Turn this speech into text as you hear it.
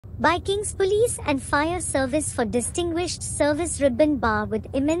Vikings Police and Fire Service for Distinguished Service Ribbon Bar with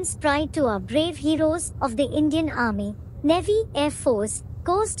immense pride to our brave heroes of the Indian Army, Navy, Air Force,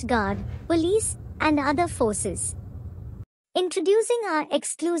 Coast Guard, Police, and other forces. Introducing our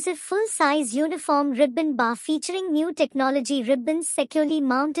exclusive full-size uniform ribbon bar featuring new technology ribbons securely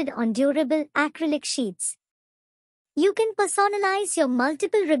mounted on durable acrylic sheets. You can personalize your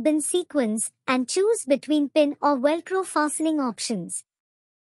multiple ribbon sequins and choose between pin or velcro fastening options.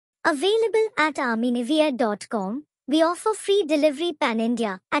 Available at ArmyNavyAir.com, we offer free delivery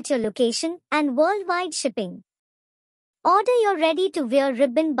pan-India at your location and worldwide shipping. Order your ready-to-wear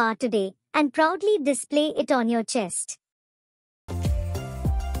ribbon bar today and proudly display it on your chest.